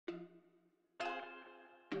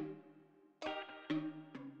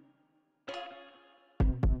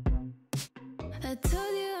I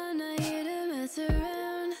told you I'm not here to mess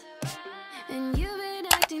around, and you've been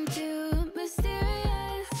acting too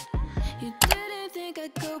mysterious. You didn't think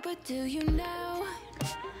I'd go, but do you now?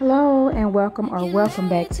 Hello and welcome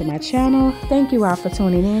back to my channel. Thank you all for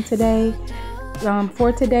tuning in today.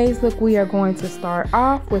 For today's look, we are going to start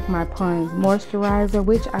off with my Pond's moisturizer,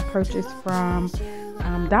 which I purchased from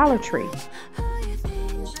Dollar Tree.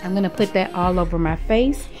 I'm going to put that all over my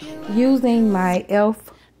face using my E.L.F.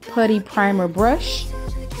 Putty Primer brush.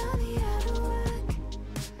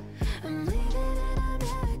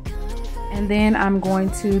 And then I'm going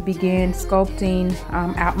to begin sculpting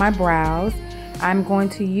out my brows. I'm going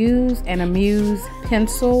to use an Amuse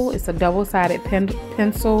pencil. It's a double-sided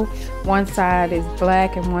pencil. One side is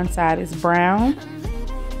black and one side is brown.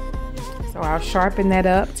 So I'll sharpen that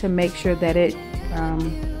up to make sure that it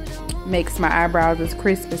makes my eyebrows as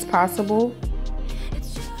crisp as possible.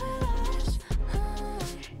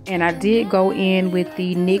 And I did go in with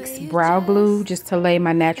the NYX Brow Glue just to lay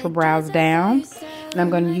my natural brows down. And I'm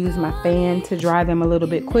going to use my fan to dry them a little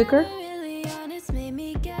bit quicker.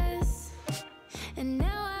 And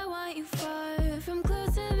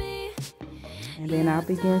then I'll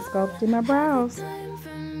begin sculpting my brows.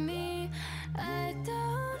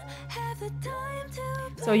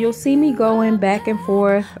 So you'll see me going back and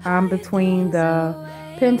forth between the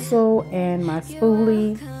pencil and my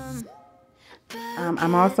spoolie.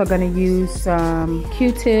 I'm also going to use some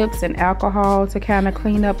Q-tips and alcohol to kind of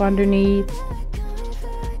clean up underneath.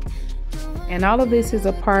 And all of this is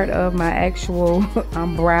a part of my actual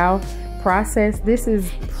brow process. This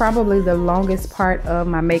is probably the longest part of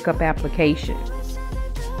my makeup application.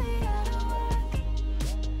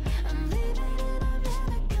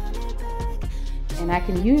 And I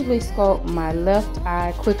can usually sculpt my left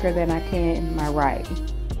eye quicker than I can my right.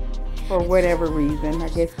 For whatever reason, I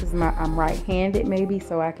guess because I'm right-handed maybe,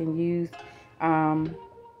 so I can use,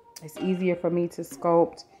 it's easier for me to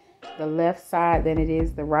sculpt the left side than it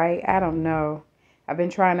is the right. I don't know. I've been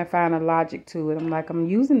trying to find a logic to it. I'm like, I'm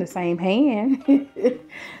using the same hand.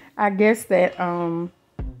 I guess that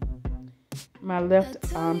my left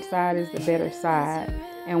side is the better side.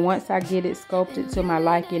 And once I get it sculpted to my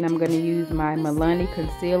liking, I'm going to use my Milani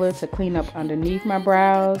concealer to clean up underneath my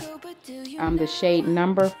brows. The shade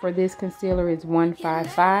number for this concealer is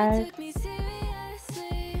 155.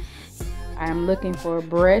 I'm looking for a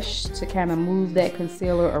brush to kind of move that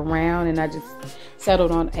concealer around, and I just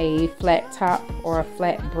settled on a flat top or a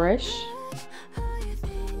flat brush.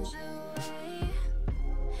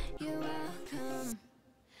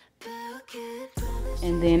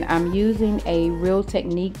 And then I'm using a Real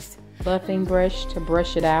Techniques buffing brush to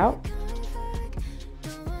brush it out.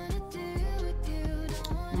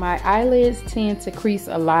 My eyelids tend to crease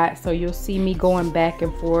a lot, so you'll see me going back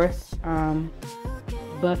and forth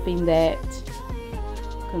buffing that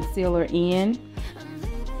concealer in.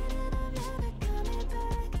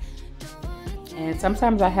 And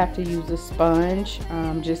sometimes I have to use a sponge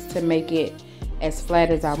just to make it as flat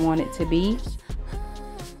as I want it to be.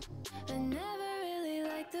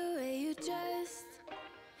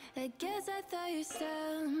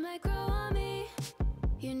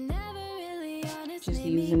 Just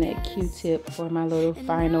using that Q-tip for my little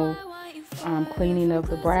final cleaning of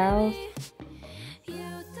the brows.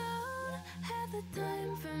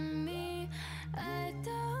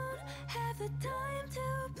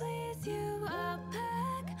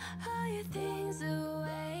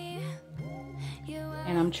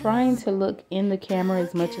 And I'm trying to look in the camera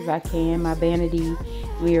as much as I can. My vanity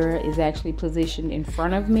mirror is actually positioned in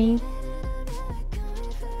front of me.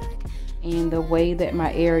 And the way that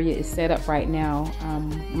my area is set up right now,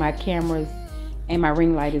 my cameras and my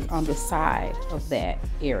ring light is on the side of that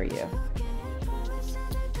area.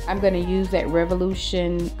 I'm going to use that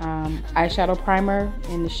Revolution eyeshadow primer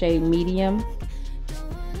in the shade medium.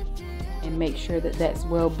 And make sure that that's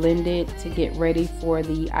well blended to get ready for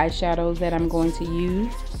the eyeshadows that I'm going to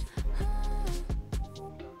use.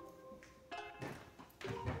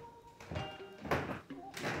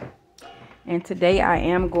 And today I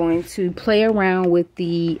am going to play around with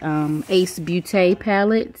the Ace Beaute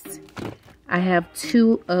palettes. I have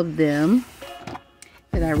 2 of them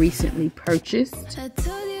that I recently purchased.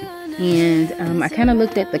 And I kind of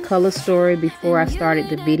looked at the color story before I started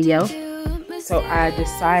the video. So I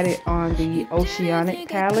decided on the Oceanic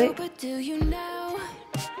palette.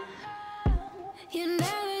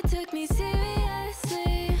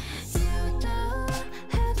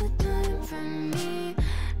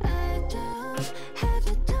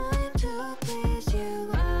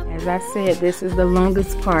 As I said, this is the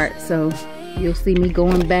longest part, so you'll see me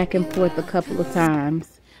going back and forth a couple of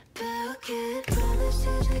times.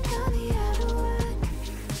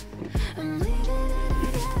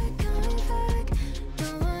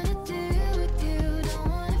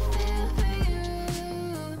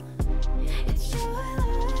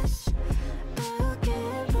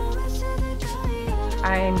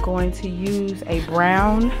 I am going to use a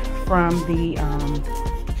brown from the,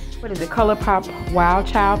 what is it, ColourPop Wild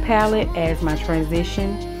Child palette as my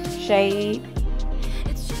transition shade.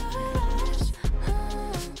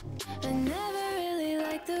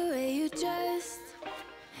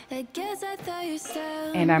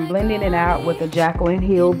 And I'm blending it out with a Jaclyn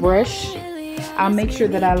Hill brush. I'll make sure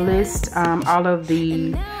that I list all of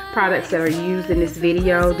the products that are used in this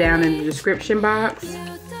video down in the description box.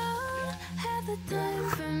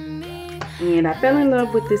 And I fell in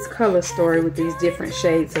love with this color story with these different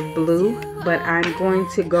shades of blue, but I'm going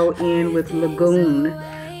to go in with Lagoon,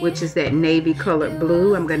 which is that navy colored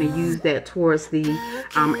blue. I'm going to use that towards the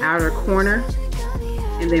outer corner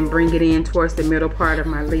and then bring it in towards the middle part of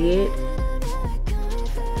my lid.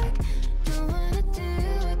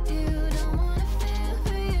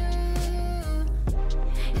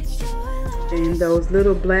 And those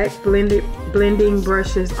little black blending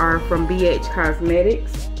brushes are from BH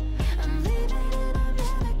Cosmetics.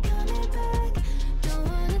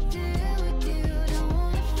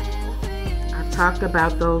 I've talked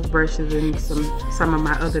about those brushes in some of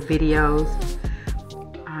my other videos.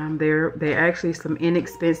 They're actually some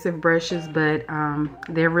inexpensive brushes, but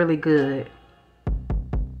they're really good.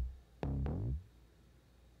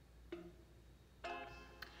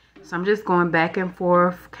 So I'm just going back and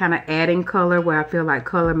forth, kind of adding color where I feel like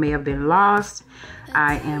color may have been lost.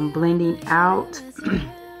 I am blending out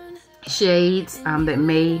shades that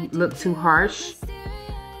may look too harsh.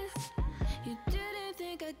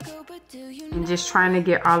 And just trying to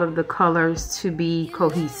get all of the colors to be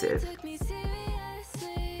cohesive.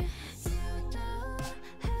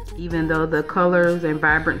 Even though the colors and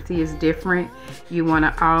vibrancy is different, you want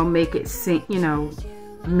to all make it sync, you know,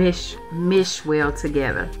 mish well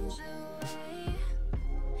together.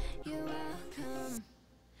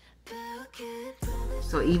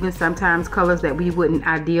 So even sometimes colors that we wouldn't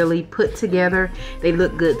ideally put together, they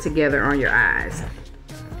look good together on your eyes.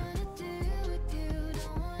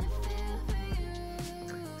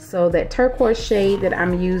 So that turquoise shade that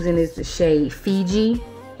I'm using is the shade Fiji.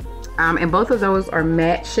 And both of those are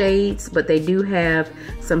matte shades, but they do have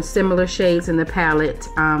some similar shades in the palette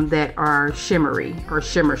that are shimmery or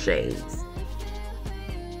shimmer shades.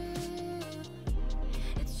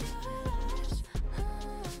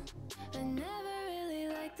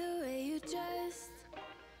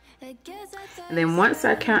 And then once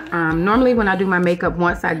I normally when I do my makeup,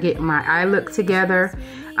 once I get my eye look together,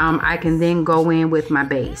 I can then go in with my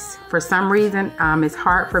base. For some reason, it's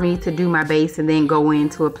hard for me to do my base and then go in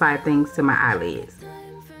to apply things to my eyelids.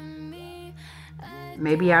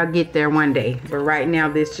 Maybe I'll get there one day, but right now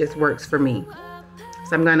this just works for me.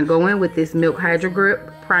 So I'm going to go in with this Milk Hydro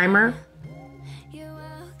Grip primer.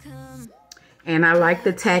 And I like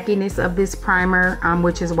the tackiness of this primer,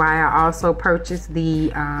 which is why I also purchased the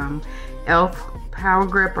E.L.F Power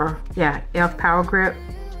Grip, E.L.F Power Grip.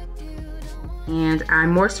 And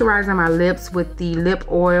I'm moisturizing my lips with the lip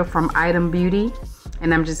oil from Item Beauty.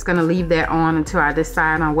 And I'm just going to leave that on until I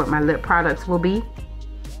decide on what my lip products will be.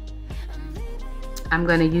 I'm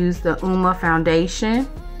going to use the Uoma foundation.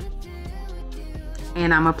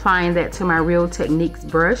 And I'm applying that to my Real Techniques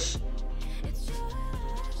brush.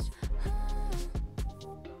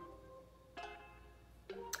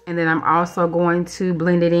 And then I'm also going to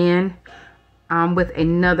blend it in with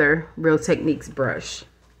another Real Techniques brush.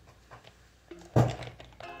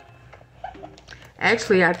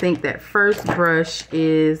 Actually, I think that first brush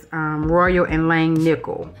is Royal and Lang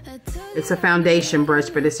Nickel. It's a foundation brush,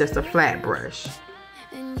 but it's just a flat brush.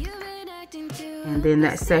 And then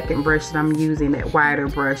that second brush that I'm using, that wider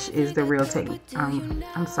brush, is the Real Technique.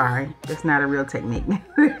 I'm sorry, that's not a Real Technique.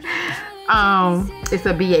 It's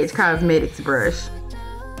a BH Cosmetics brush.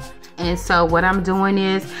 And so what I'm doing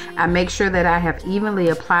is I make sure that I have evenly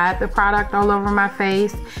applied the product all over my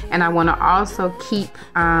face. And I want to also keep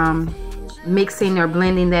mixing or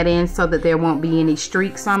blending that in so that there won't be any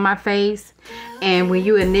streaks on my face. And when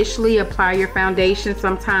you initially apply your foundation,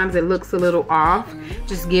 sometimes it looks a little off.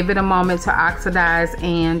 Just give it a moment to oxidize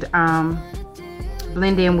and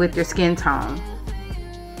blend in with your skin tone.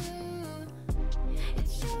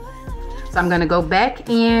 So I'm going to go back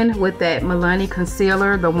in with that Milani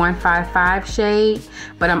concealer, the 155 shade,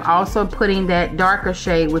 but I'm also putting that darker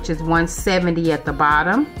shade, which is 170 at the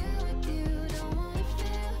bottom.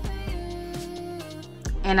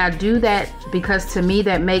 And I do that because to me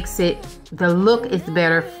that makes it, the look is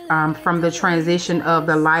better from the transition of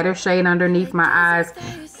the lighter shade underneath my eyes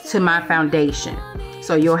to my foundation.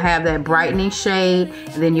 So you'll have that brightening shade,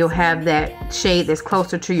 and then you'll have that shade that's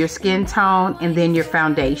closer to your skin tone, and then your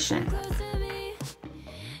foundation.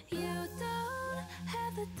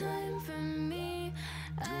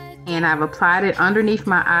 And I've applied it underneath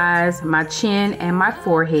my eyes, my chin, and my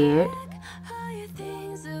forehead.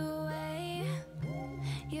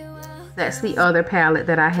 That's the other palette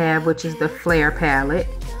that I have, which is the Flare palette.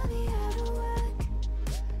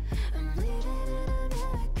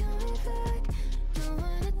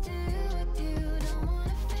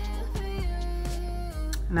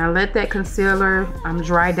 Now let that concealer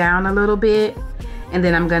dry down a little bit, and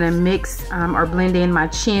then I'm gonna mix or blend in my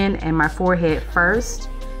chin and my forehead first.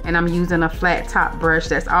 And I'm using a flat top brush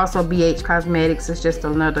that's also BH Cosmetics. It's just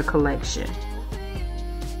another collection.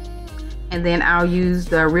 And then I'll use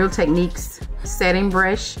the Real Techniques setting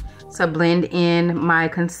brush to blend in my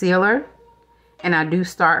concealer. And I do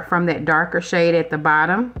start from that darker shade at the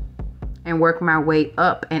bottom and work my way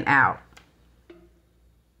up and out.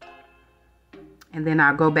 And then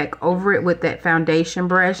I'll go back over it with that foundation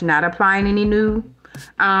brush, not applying any new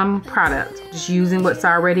product, just using what's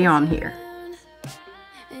already on here.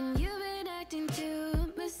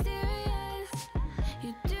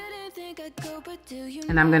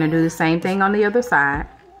 And I'm going to do the same thing on the other side.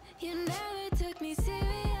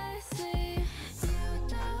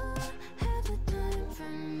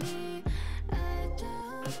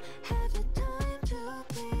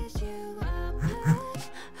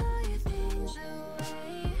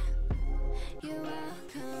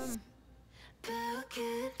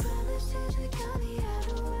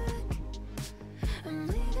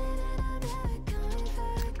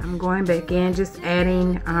 I'm going back in, just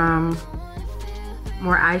adding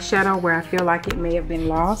more eyeshadow where I feel like it may have been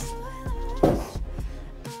lost.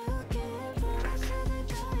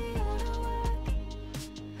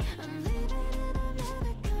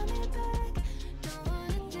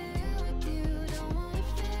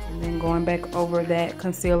 And then going back over that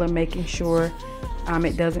concealer, making sure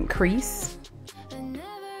it doesn't crease.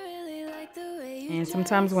 And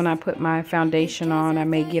sometimes when I put my foundation on, I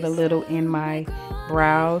may get a little in my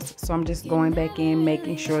brows, so I'm just going back in,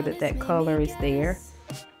 making sure that that color is there.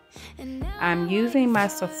 I'm using my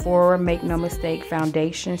Sephora Make No Mistake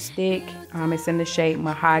foundation stick. It's in the shade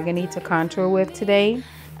Mahogany to contour with today.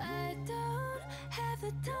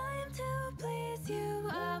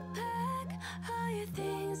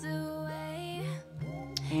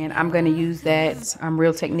 And I'm going to use that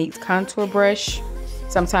Real Techniques contour brush.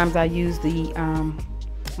 Sometimes I use the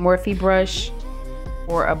Morphe brush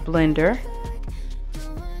or a blender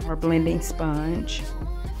or blending sponge.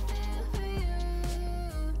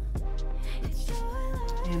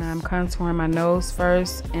 And I'm contouring my nose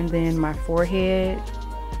first and then my forehead.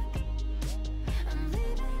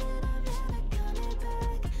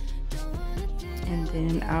 And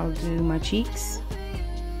then I'll do my cheeks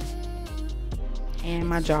and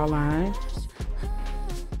my jawline.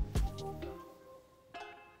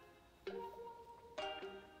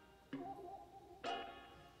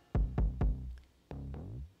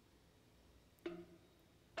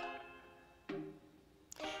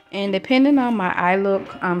 And depending on my eye look,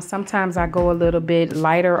 sometimes I go a little bit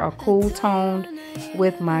lighter or cool toned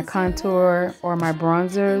with my contour or my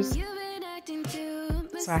bronzers.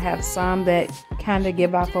 So I have some that kind of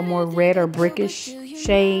give off a more red or brickish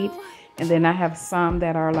shade. And then I have some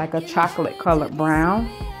that are like a chocolate colored brown.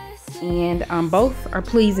 And both are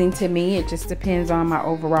pleasing to me. It just depends on my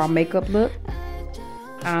overall makeup look.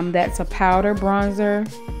 That's a powder bronzer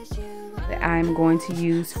that I'm going to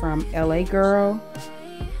use from LA Girl.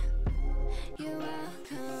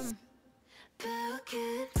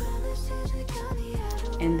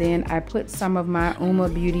 And then I put some of my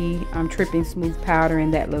Uoma Beauty Trippin'Smooth powder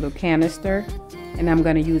in that little canister. And I'm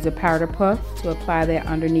going to use a powder puff to apply that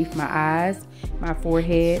underneath my eyes, my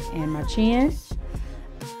forehead, and my chin.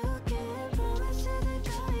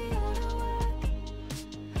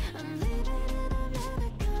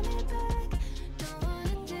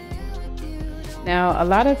 Now, a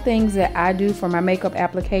lot of things that I do for my makeup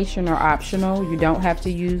application are optional. You don't have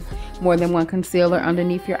to use more than one concealer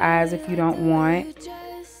underneath your eyes if you don't want.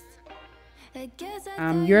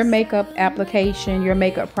 Your makeup application, your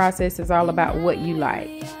makeup process is all about what you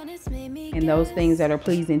like and those things that are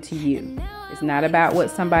pleasing to you. It's not about what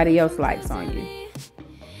somebody else likes on you.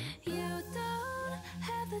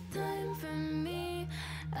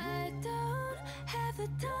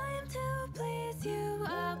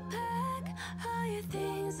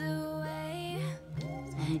 So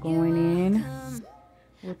I'm going in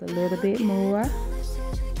with a little bit more.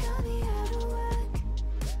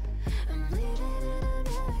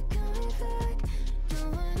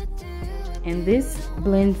 And this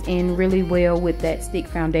blends in really well with that stick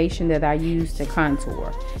foundation that I use to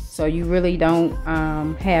contour. So you really don't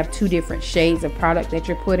have two different shades of product that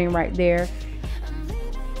you're putting right there.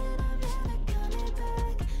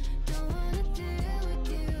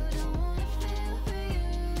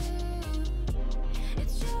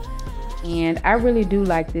 And I really do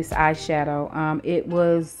like this eyeshadow. It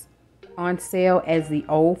was on sale as the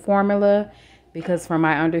old formula, because from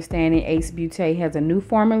my understanding, Ace Beaute has a new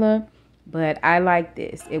formula, but I like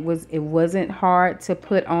this. It wasn't hard to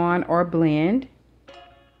put on or blend.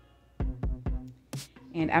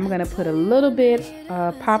 And I'm gonna put a little bit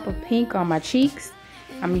pop of pink on my cheeks.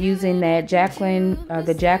 I'm using that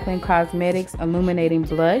the Jaclyn Cosmetics Illuminating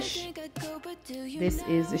Blush. This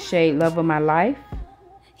is the shade Love of My Life.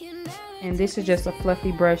 And this is just a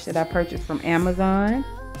fluffy brush that I purchased from Amazon.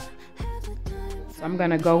 So I'm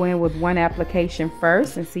gonna go in with one application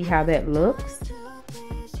first and see how that looks.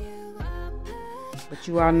 But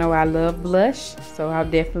you all know I love blush, so I'll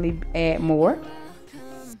definitely add more.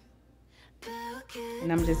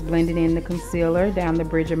 And I'm just blending in the concealer down the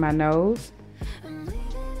bridge of my nose.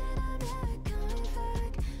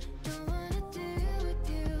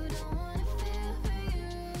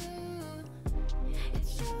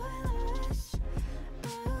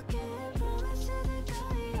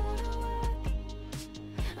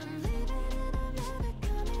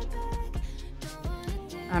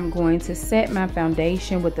 I'm going to set my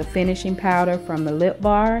foundation with the finishing powder from the lip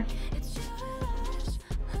bar.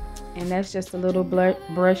 And that's just a little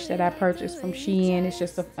brush that I purchased from Shein. It's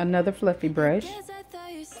just another fluffy brush.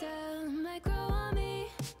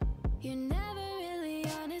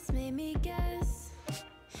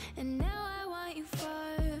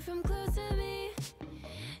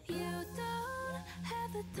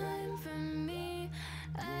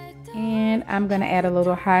 And I'm going to add a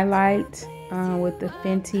little highlight with the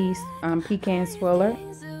Fenty Pecan Swiller.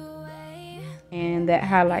 And that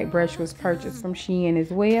highlight brush was purchased from Shein as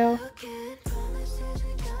well.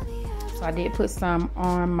 So I did put some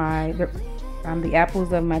on the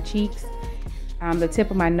apples of my cheeks, the tip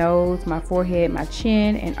of my nose, my forehead, my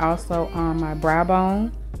chin, and also on my brow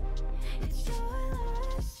bone.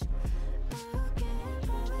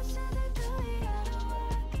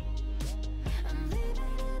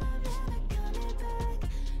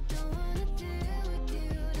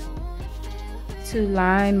 To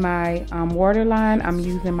line my waterline, I'm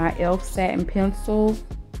using my E.L.F. satin pencil.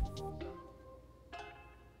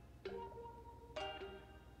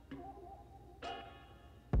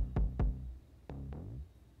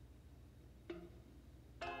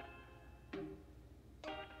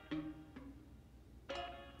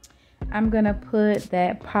 I'm gonna put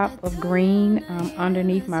that pop of green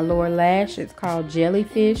underneath my lower lash. It's called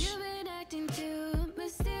Jellyfish.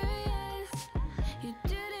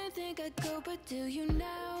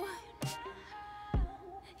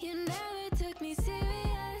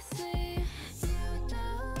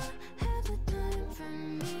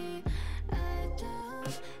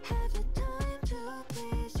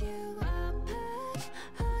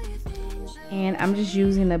 And I'm just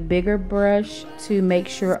using a bigger brush to make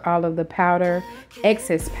sure all of the powder,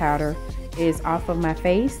 excess powder, is off of my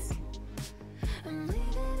face.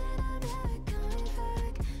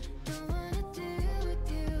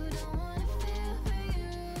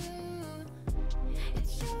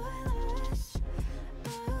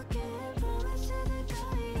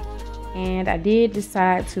 And I did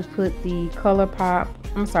decide to put the ColourPop,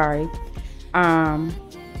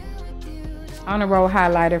 on a roll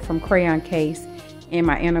highlighter from Crayon case in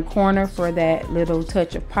my inner corner for that little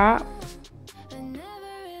touch of pop.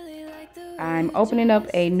 I'm opening up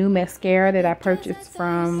a new mascara that I purchased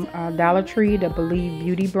from Dollar Tree, the Believe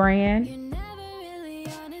Beauty brand.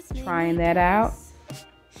 Trying that out.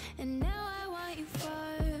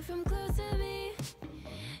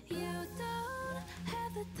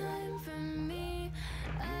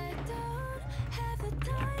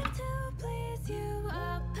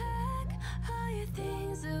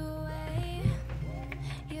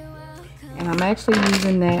 And I'm actually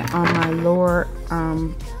using that on my lower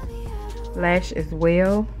lash as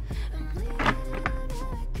well.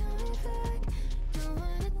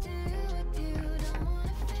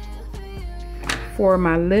 For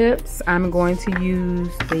my lips, I'm going to use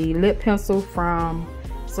the lip pencil from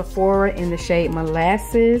Sephora in the shade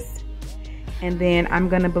Molasses. And then I'm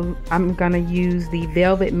gonna use the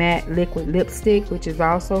Velvet Matte Liquid Lipstick, which is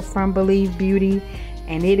also from Believe Beauty.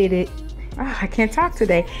 And I can't talk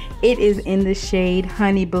today. It is in the shade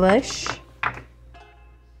Honey Blush.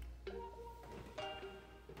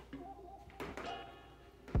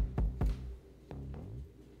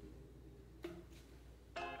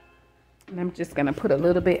 And I'm just going to put a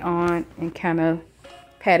little bit on and kind of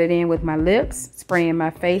pat it in with my lips, spraying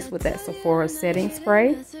my face with that Sephora setting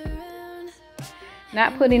spray.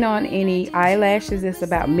 Not putting on any eyelashes. It's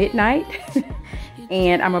about midnight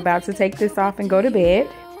and I'm about to take this off and go to bed.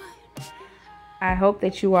 I hope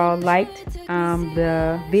that you all liked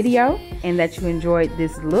the video and that you enjoyed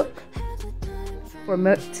this look.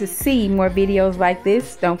 To see more videos like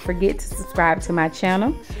this, don't forget to subscribe to my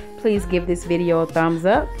channel. Please give this video a thumbs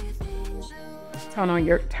up. Turn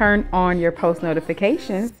on your post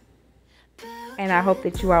notifications. And I hope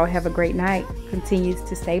that you all have a great night. Continues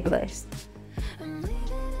to stay blessed.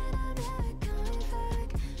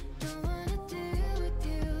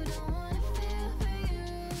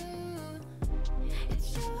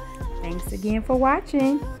 Thanks again for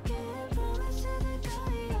watching.